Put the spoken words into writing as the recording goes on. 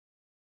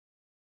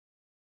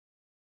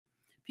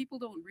people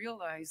don't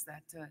realize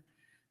that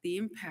the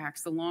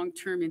impacts, the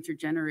long-term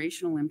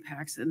intergenerational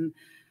impacts, and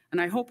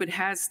I hope it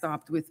has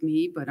stopped with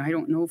me, but I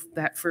don't know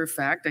that for a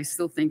fact. I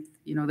still think,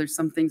 you know, there's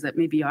some things that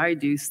maybe I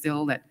do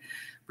still that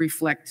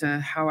reflect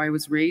how I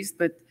was raised.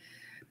 But,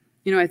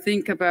 you know, I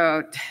think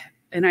about,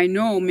 and I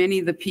know many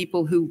of the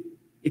people who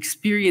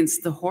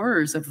experienced the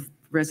horrors of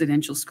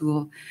residential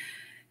school,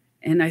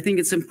 and I think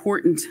it's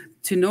important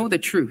to know the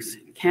truth,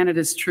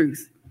 Canada's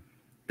truth,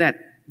 that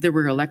there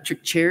were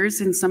electric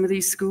chairs in some of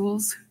these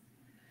schools,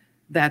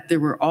 that there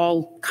were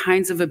all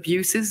kinds of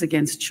abuses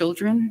against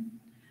children,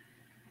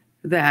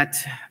 that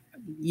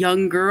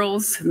young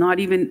girls, not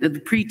even the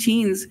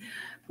preteens,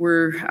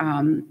 were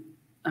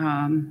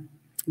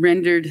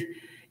rendered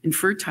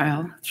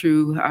infertile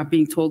through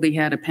being told they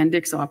had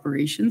appendix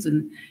operations.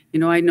 And, you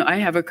know I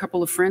have a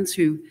couple of friends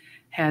who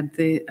had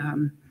the,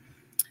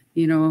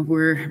 you know,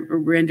 were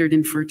rendered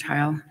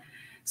infertile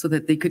so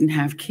that they couldn't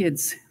have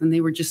kids, and they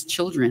were just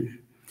children.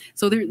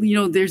 So there, you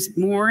know, there's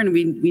more, and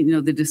we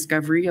know the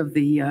discovery of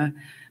the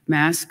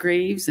mass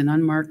graves and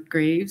unmarked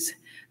graves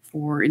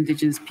for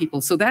Indigenous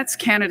people. So that's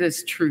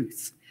Canada's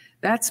truth.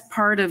 That's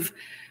part of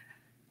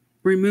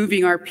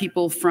removing our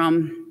people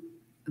from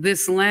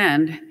this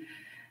land,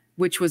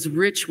 which was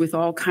rich with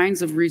all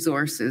kinds of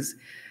resources.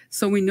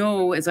 So we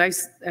know, as I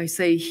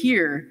say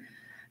here,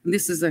 and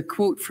this is a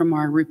quote from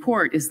our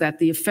report, is that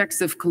the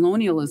effects of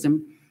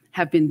colonialism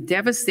have been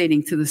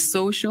devastating to the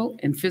social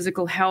and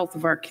physical health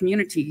of our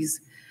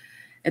communities.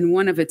 And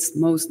one of its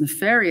most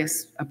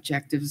nefarious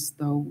objectives,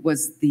 though,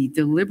 was the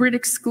deliberate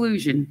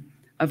exclusion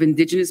of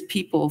Indigenous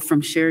people from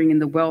sharing in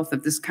the wealth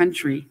of this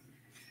country.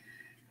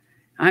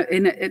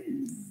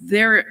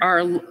 There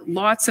are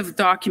lots of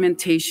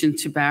documentation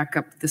to back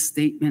up the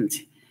statement.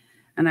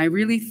 And I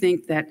really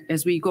think that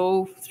as we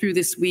go through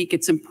this week,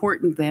 it's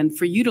important then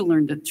for you to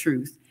learn the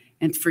truth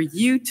and for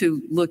you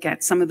to look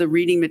at some of the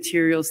reading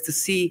materials to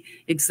see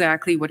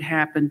exactly what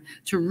happened,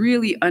 to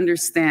really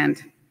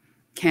understand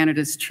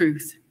Canada's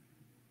truth.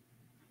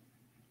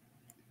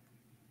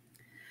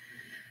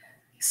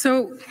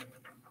 So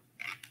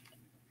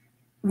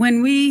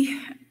when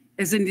we,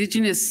 as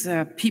Indigenous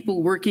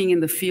people working in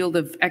the field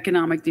of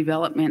economic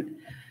development,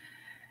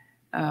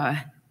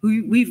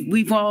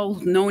 we've all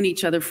known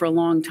each other for a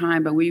long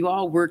time, but we've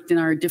all worked in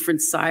our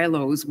different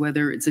silos,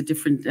 whether it's a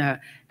different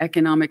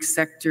economic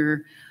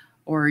sector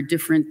or a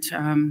different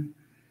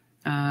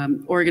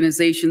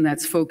organization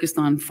that's focused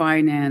on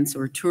finance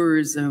or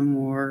tourism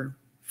or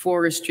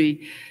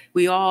forestry.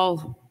 We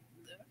all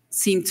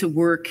seem to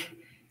work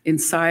in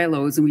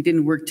silos, and we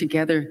didn't work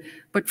together.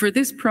 But for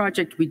this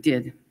project, we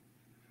did.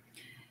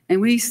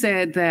 And we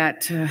said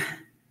that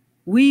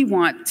we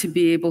want to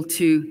be able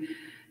to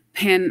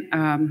pen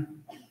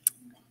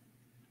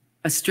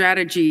a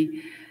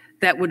strategy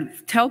that would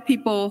tell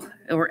people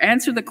or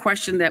answer the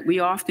question that we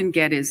often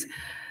get is,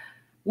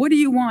 what do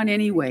you want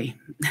anyway?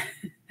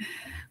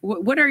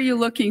 What are you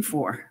looking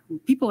for?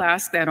 People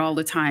ask that all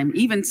the time,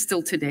 even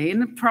still today,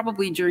 and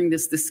probably during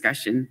this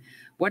discussion.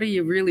 What are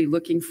you really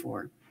looking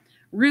for?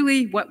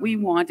 Really, what we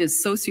want is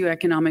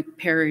socioeconomic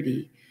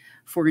parity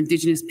for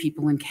Indigenous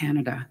people in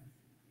Canada.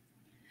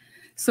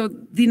 So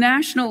the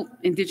National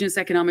Indigenous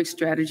Economic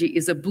Strategy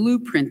is a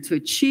blueprint to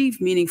achieve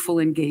meaningful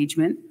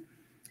engagement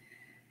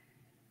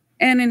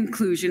and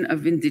inclusion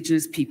of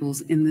Indigenous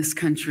peoples in this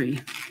country.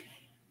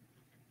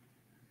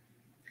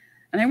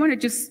 And I want to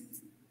just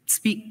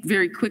speak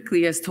very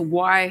quickly as to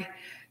why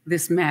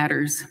this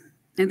matters.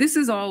 And this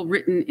is all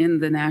written in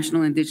the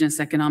National Indigenous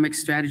Economic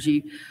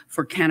Strategy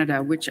for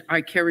Canada, which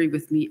I carry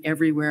with me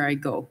everywhere I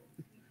go.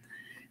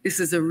 This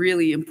is a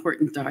really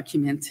important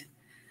document.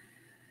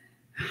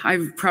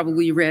 I've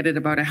probably read it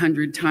about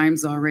 100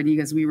 times already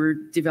as we were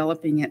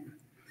developing it.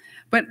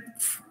 But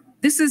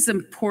this is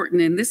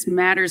important, and this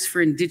matters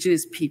for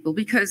Indigenous people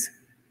because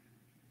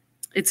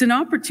it's an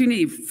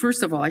opportunity,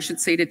 first of all, I should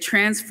say, to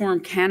transform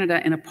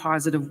Canada in a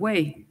positive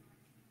way.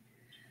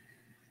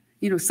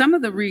 You know, some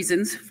of the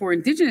reasons for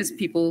Indigenous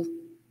people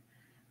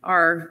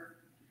are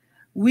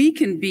we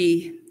can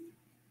be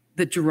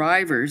the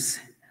drivers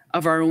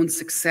of our own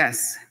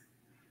success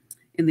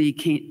in the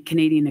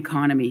Canadian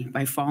economy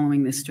by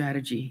following this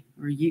strategy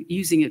or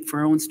using it for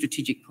our own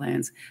strategic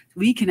plans.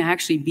 We can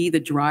actually be the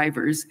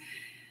drivers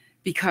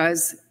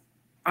because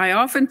I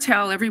often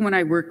tell everyone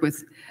I work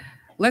with,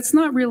 let's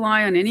not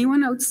rely on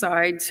anyone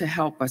outside to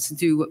help us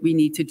do what we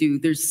need to do.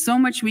 There's so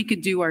much we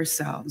could do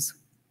ourselves.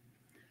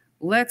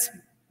 Let's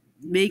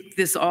make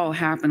this all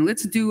happen.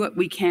 Let's do what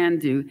we can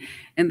do.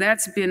 And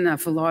that's been a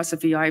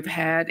philosophy I've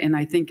had, and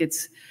I think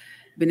it's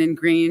been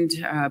ingrained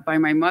by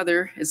my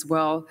mother as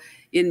well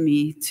in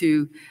me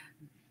to,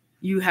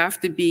 you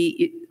have to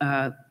be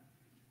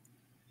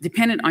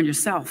dependent on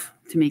yourself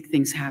to make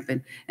things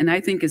happen. And I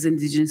think as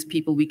Indigenous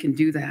people, we can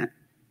do that.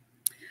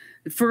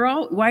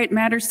 Why it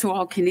matters to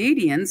all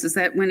Canadians is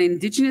that when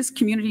Indigenous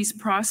communities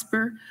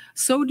prosper,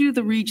 so do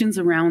the regions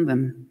around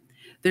them.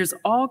 There's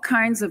all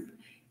kinds of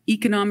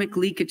economic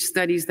leakage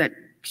studies that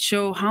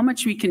show how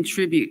much we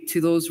contribute to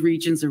those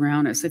regions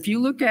around us. If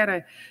you look at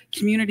a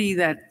community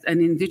an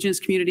Indigenous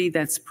community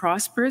that's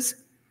prosperous,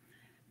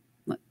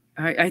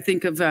 I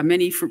think of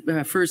many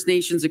First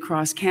Nations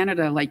across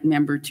Canada like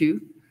member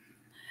two.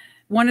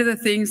 One of the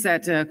things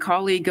that a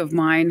colleague of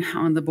mine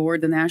on the board,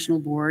 the national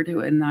board,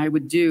 and I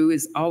would do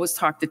is always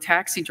talk to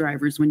taxi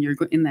drivers when you're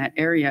in that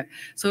area.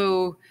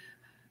 So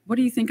what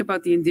do you think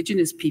about the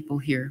Indigenous people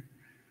here?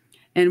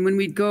 And when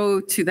we'd go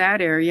to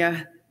that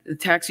area, the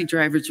taxi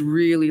drivers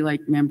really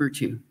liked member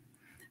two.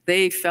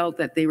 They felt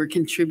that they were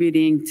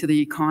contributing to the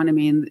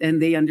economy,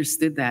 and they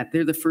understood that.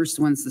 They're the first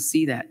ones to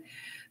see that.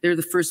 They're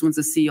the first ones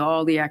to see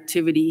all the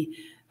activity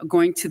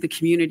going to the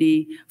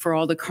community, for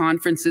all the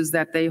conferences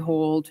that they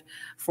hold,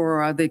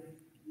 for the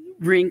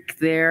rink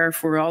there,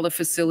 for all the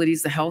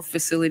facilities, the health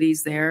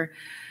facilities there,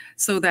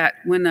 so that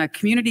when a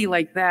community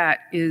like that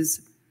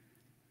is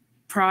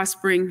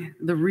prospering,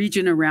 the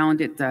region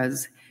around it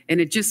does, and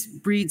it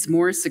just breeds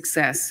more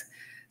success.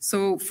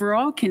 So for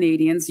all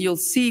Canadians, you'll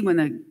see when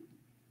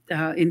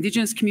the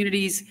Indigenous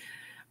communities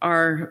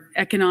are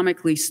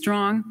economically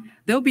strong,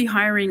 they'll be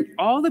hiring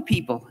all the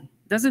people.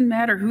 Doesn't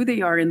matter who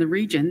they are in the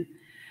region.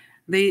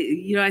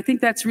 I think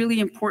that's really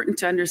important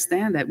to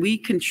understand, that we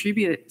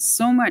contribute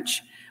so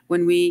much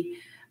when we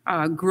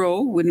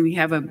grow, when we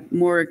have a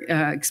more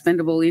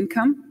expendable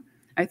income.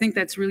 I think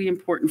that's really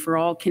important for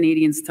all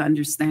Canadians to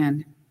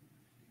understand.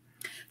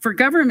 For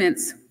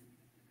governments,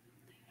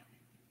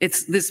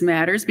 this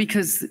matters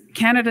because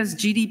Canada's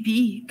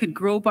GDP could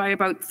grow by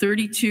about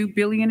 32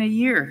 billion a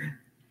year.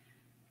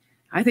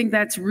 I think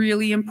that's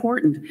really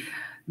important.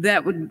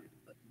 The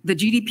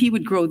GDP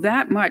would grow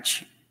that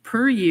much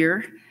per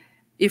year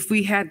if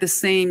we had the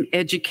same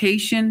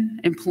education,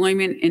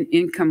 employment, and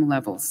income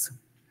levels.